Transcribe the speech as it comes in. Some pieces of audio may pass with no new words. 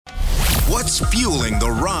What's fueling the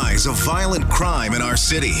rise of violent crime in our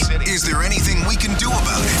city? Is there anything we can do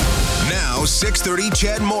about it? Now, 6:30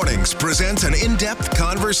 CHED Mornings presents an in-depth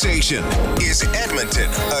conversation. Is Edmonton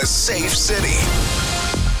a safe city?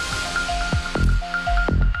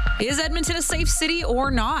 Is Edmonton a safe city or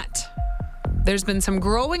not? There's been some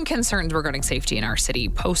growing concerns regarding safety in our city.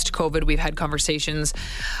 Post-COVID, we've had conversations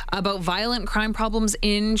about violent crime problems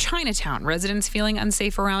in Chinatown, residents feeling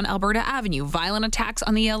unsafe around Alberta Avenue, violent attacks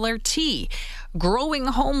on the LRT, growing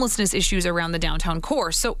homelessness issues around the downtown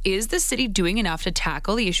core. So is the city doing enough to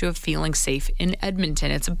tackle the issue of feeling safe in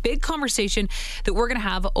Edmonton? It's a big conversation that we're going to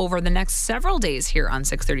have over the next several days here on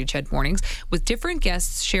 6:30 CHED Mornings, with different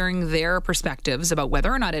guests sharing their perspectives about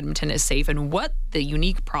whether or not Edmonton is safe and what the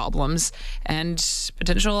unique problems and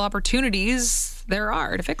potential opportunities there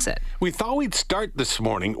are to fix it. We thought we'd start this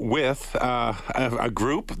morning with a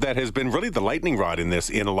group that has been really the lightning rod in this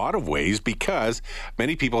in a lot of ways, because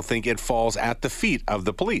many people think it falls at the feet of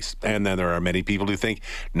the police. And then there are many people who think,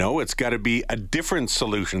 no, it's got to be a different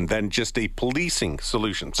solution than just a policing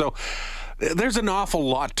solution. So there's an awful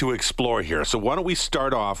lot to explore here. So why don't we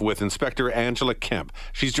start off with Inspector Angela Kemp.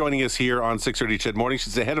 She's joining us here on 6:30 CHED Morning.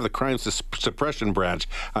 She's the head of the Crime Suppression Branch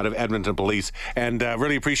out of Edmonton Police. And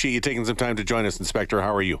really appreciate you taking some time to join us, Inspector.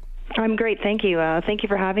 How are you? I'm great, thank you. Thank you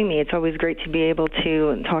for having me. It's always great to be able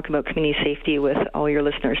to talk about community safety with all your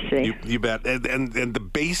listeners today. You bet. And the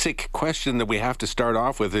basic question that we have to start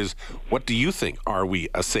off with is, what do you think? Are we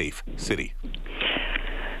a safe city?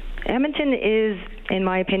 Edmonton is, in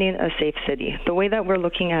my opinion, a safe city. The way that we're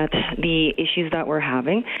looking at the issues that we're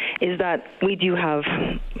having is that we do have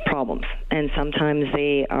problems, and sometimes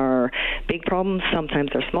they are big problems,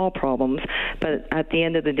 sometimes they're small problems, but at the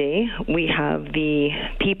end of the day, we have the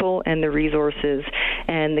people and the resources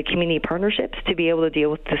and the community partnerships to be able to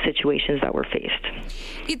deal with the situations that we're faced.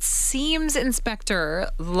 It seems, Inspector,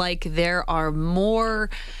 like there are more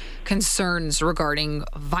concerns regarding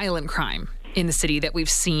violent crime in the city that we've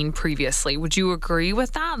seen previously. Would you agree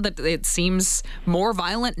with that? That it seems more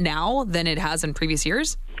violent now than it has in previous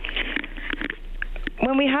years?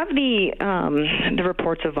 When we have the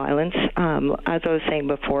reports of violence, as I was saying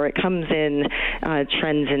before, it comes in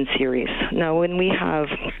trends in series. Now, when we have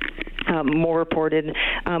more reported,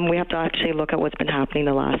 we have to actually look at what's been happening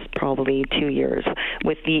the last probably 2 years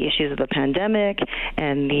with the issues of the pandemic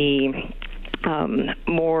and the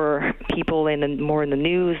more people more in the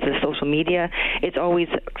news, the social media. It's always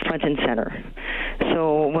front and center.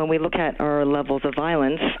 So when we look at our levels of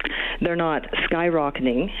violence, they're not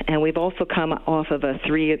skyrocketing, and we've also come off of a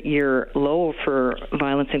 3-year low for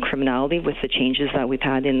violence and criminality with the changes that we've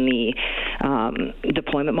had in the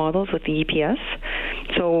deployment models with the EPS.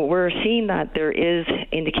 So we're seeing that there is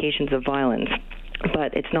indications of violence,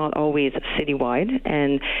 but it's not always citywide.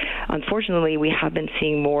 And unfortunately, we have been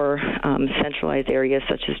seeing more centralized areas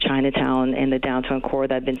such as Chinatown and the downtown core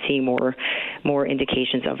that have been seeing more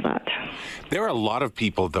indications of that. There are a lot of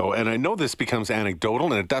people, though, and I know this becomes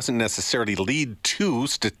anecdotal and it doesn't necessarily lead to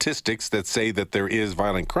statistics that say that there is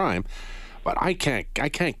violent crime, but I can't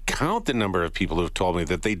count the number of people who have told me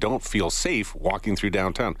that they don't feel safe walking through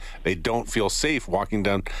downtown. They don't feel safe walking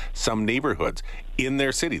down some neighborhoods in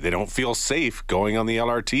their city. They don't feel safe going on the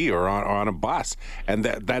LRT or on a bus. And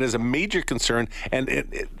that is a major concern.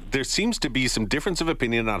 And there seems to be some difference of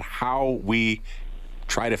opinion on how we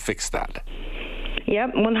try to fix that.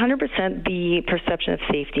 Yep, 100%. The perception of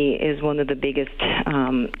safety is one of the biggest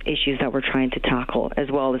issues that we're trying to tackle, as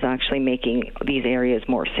well as actually making these areas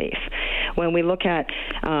more safe. When we look at,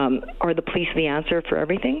 are the police the answer for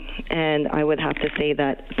everything? And I would have to say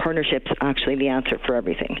that partnership's actually the answer for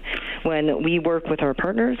everything. When we work with our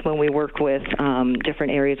partners, when we work with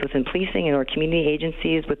different areas within policing and our community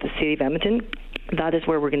agencies with the City of Edmonton, that is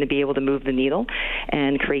where we're going to be able to move the needle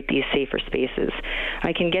and create these safer spaces.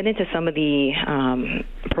 I can get into some of the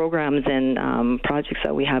programs and projects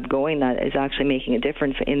that we have going that is actually making a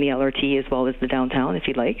difference in the LRT as well as the downtown, if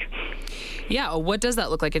you'd like. Yeah, what does that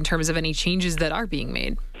look like in terms of any changes that are being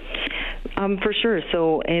made? For sure.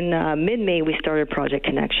 So in mid-May, we started Project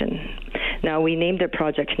Connection. Now, we named it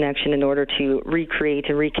Project Connection in order to recreate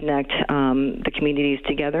and reconnect the communities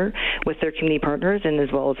together with their community partners and as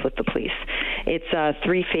well as with the police. It's a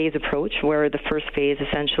 3-phase approach where the first phase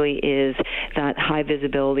essentially is that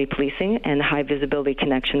high-visibility policing and high-visibility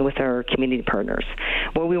connection with our community partners.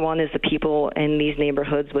 What we want is the people in these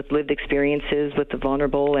neighborhoods with lived experiences with the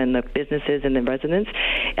vulnerable and the businesses and the residents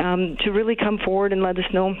to really come forward and let us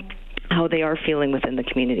know how they are feeling within the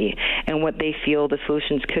community and what they feel the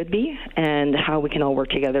solutions could be, and how we can all work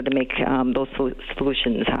together to make those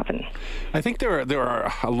solutions happen. I think there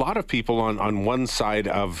are a lot of people on one side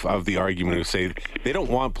of the argument who say they don't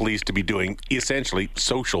want police to be doing essentially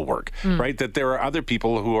social work, right? That there are other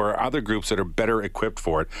people who are other groups that are better equipped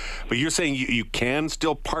for it. But you're saying you can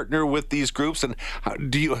still partner with these groups, and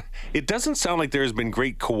it doesn't sound like there's been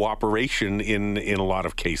great cooperation in a lot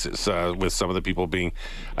of cases with some of the people being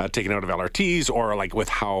taken out of LRTs, or like with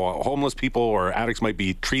how homeless people or addicts might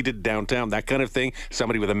be treated downtown, that kind of thing.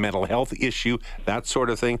 Somebody with a mental health issue, that sort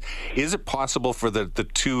of thing. Is it possible for the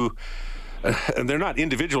two, and they're not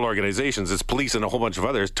individual organizations, it's police and a whole bunch of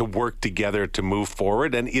others, to work together to move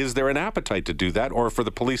forward? And is there an appetite to do that, or for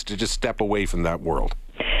the police to just step away from that world?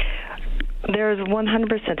 There's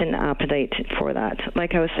 100% an appetite for that.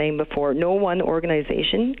 Like I was saying before, no one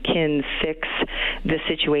organization can fix the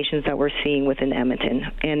situations that we're seeing within Edmonton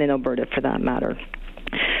and in Alberta for that matter.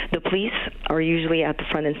 The police are usually at the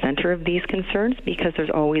front and center of these concerns because there's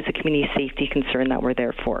always a community safety concern that we're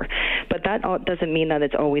there for. But that doesn't mean that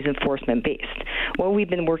it's always enforcement-based. What we've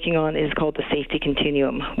been working on is called the safety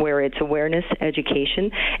continuum, where it's awareness,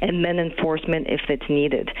 education, and then enforcement if it's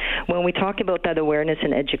needed. When we talk about that awareness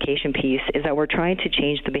and education piece, is that we're trying to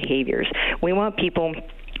change the behaviors. We want people,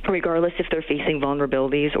 regardless if they're facing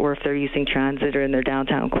vulnerabilities or if they're using transit or in their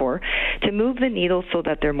downtown core, to move the needle so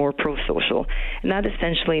that they're more pro-social. And that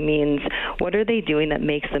essentially means, what are they doing that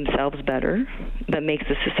makes themselves better, that makes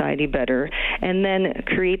the society better, and then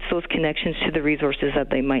creates those connections to the resources that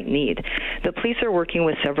they might need. The police are working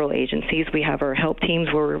with several agencies. We have our help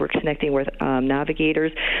teams where we're connecting with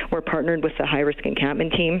navigators. We're partnered with the high-risk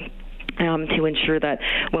encampment team to ensure that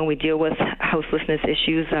when we deal with houselessness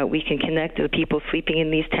issues, that we can connect the people sleeping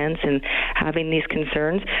in these tents and having these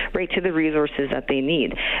concerns right to the resources that they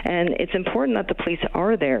need. And it's important that the police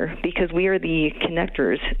are there because we are the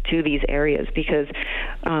connectors to these areas, because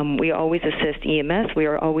we always assist EMS. We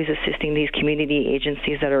are always assisting these community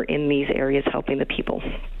agencies that are in these areas helping the people.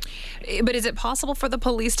 But is it possible for the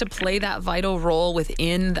police to play that vital role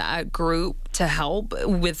within that group to help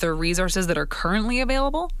with the resources that are currently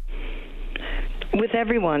available? With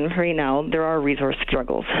everyone right now, there are resource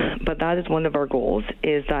struggles, but that is one of our goals,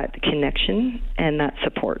 is that connection and that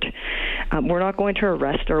support. We're not going to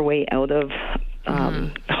arrest our way out of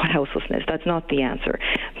houselessness. That's not the answer.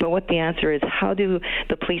 But what the answer is, how do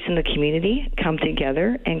the police and the community come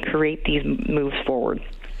together and create these moves forward?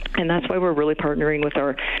 And that's why we're really partnering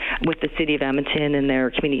with the City of Edmonton and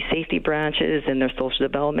their community safety branches and their social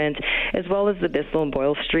development, as well as the Bissell and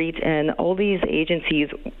Boyle Street, and all these agencies.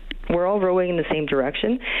 We're all rowing in the same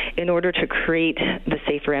direction in order to create the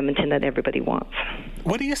safer Edmonton that everybody wants.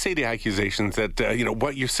 What do you say to accusations that,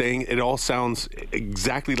 what you're saying, it all sounds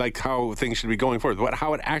exactly like how things should be going forward,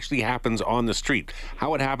 how it actually happens on the street,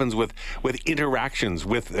 how it happens with interactions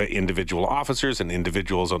with individual officers and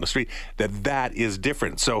individuals on the street, that is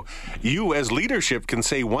different. So you as leadership can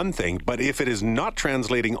say one thing, but if it is not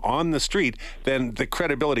translating on the street, then the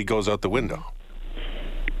credibility goes out the window.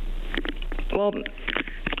 Well,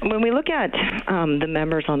 when we look at the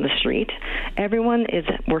members on the street, everyone is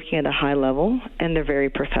working at a high level and they're very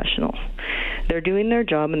professional. They're doing their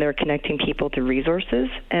job and they're connecting people to resources.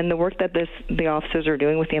 And the work that the officers are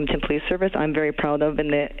doing with the Edmonton Police Service, I'm very proud of,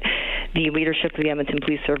 and the leadership of the Edmonton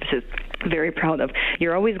Police Service is very proud of.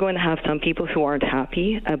 You're always going to have some people who aren't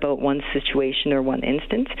happy about one situation or one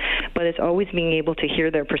instance, but it's always being able to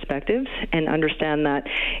hear their perspectives and understand that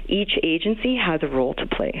each agency has a role to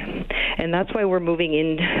play. And that's why we're moving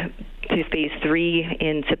into phase 3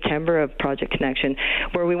 in September of Project Connection,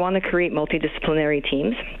 where we want to create multidisciplinary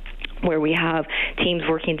teams, where we have teams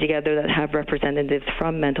working together that have representatives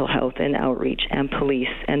from mental health and outreach and police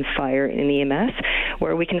and fire and EMS,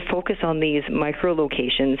 where we can focus on these micro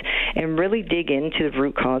locations and really dig into the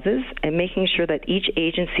root causes and making sure that each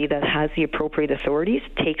agency that has the appropriate authorities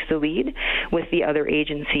takes the lead with the other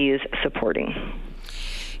agencies supporting.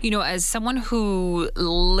 As someone who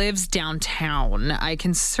lives downtown, I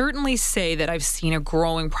can certainly say that I've seen a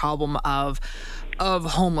growing problem of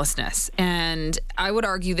homelessness. And I would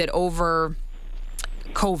argue that over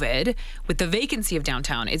COVID, with the vacancy of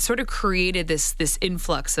downtown, it sort of created this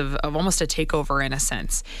influx of almost a takeover in a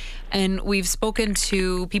sense. And we've spoken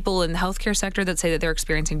to people in the healthcare sector that say that they're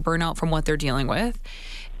experiencing burnout from what they're dealing with.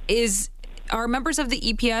 Are members of the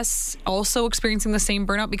EPS also experiencing the same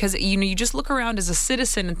burnout? Because, you just look around as a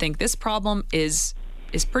citizen and think this problem is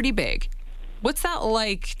pretty big. What's that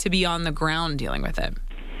like to be on the ground dealing with it?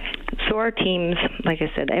 So our teams, like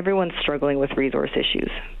I said, everyone's struggling with resource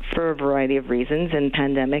issues. for a variety of reasons, and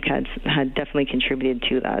pandemic had definitely contributed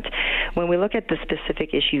to that. When we look at the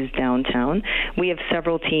specific issues downtown, we have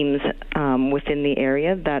several teams within the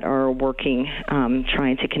area that are working,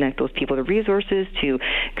 trying to connect those people to resources to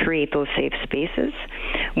create those safe spaces.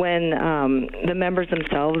 When the members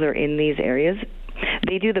themselves are in these areas,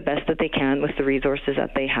 they do the best that they can with the resources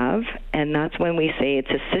that they have, and that's when we say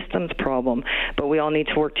it's a systems problem, but we all need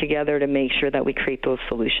to work together to make sure that we create those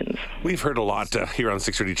solutions. We've heard a lot here on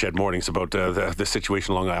 630 CHED Mornings about the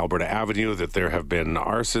situation along Alberta Avenue, that there have been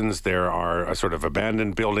arsons, there are sort of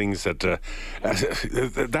abandoned buildings,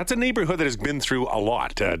 that's a neighborhood that has been through a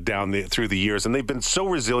lot through the years, and they've been so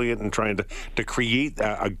resilient in trying to create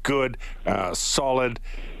a good, solid,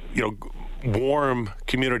 warm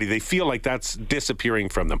community. They feel like that's disappearing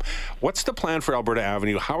from them. What's the plan for Alberta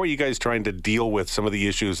Avenue? How are you guys trying to deal with some of the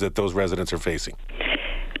issues that those residents are facing?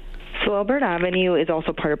 So Alberta Avenue is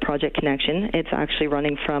also part of Project Connection. It's actually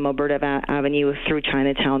running from Alberta Avenue through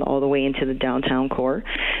Chinatown all the way into the downtown core.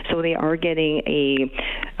 So they are getting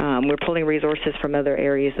we're pulling resources from other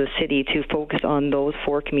areas of the city to focus on those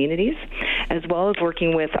 4 communities, as well as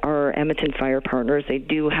working with our Edmonton Fire partners. They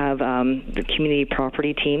do have the community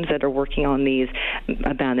property teams that are working on these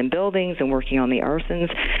abandoned buildings and working on the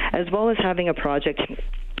arsons, as well as having a project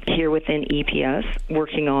here within EPS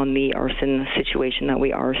working on the arson situation that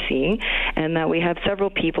we are seeing, and that we have several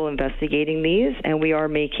people investigating these, and we are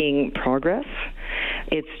making progress.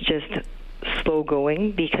 It's just slow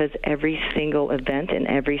going because every single event and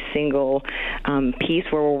every single piece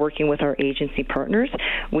where we're working with our agency partners,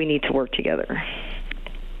 we need to work together.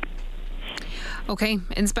 Okay,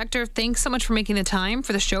 Inspector, thanks so much for making the time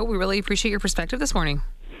for the show. We really appreciate your perspective this morning.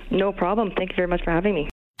 No problem. Thank you very much for having me.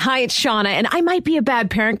 Hi, it's Shauna, and I might be a bad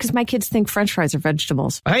parent because my kids think French fries are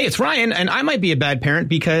vegetables. Hey, it's Ryan, and I might be a bad parent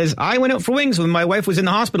because I went out for wings when my wife was in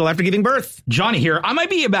the hospital after giving birth. Johnny here. I might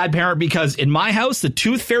be a bad parent because in my house, the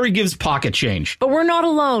tooth fairy gives pocket change. But we're not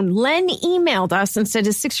alone. Len emailed us and said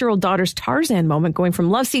his 6-year-old daughter's Tarzan moment going from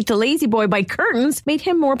love seat to lazy boy by curtains made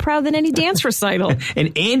him more proud than any dance recital.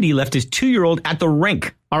 And Andy left his 2-year-old at the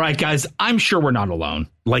rink. All right, guys, I'm sure we're not alone.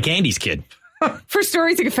 Like Andy's kid. For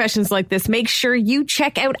stories and confessions like this, make sure you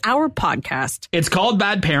check out our podcast. It's called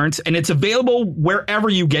Bad Parents, and it's available wherever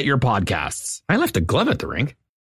you get your podcasts. I left a glove at the rink.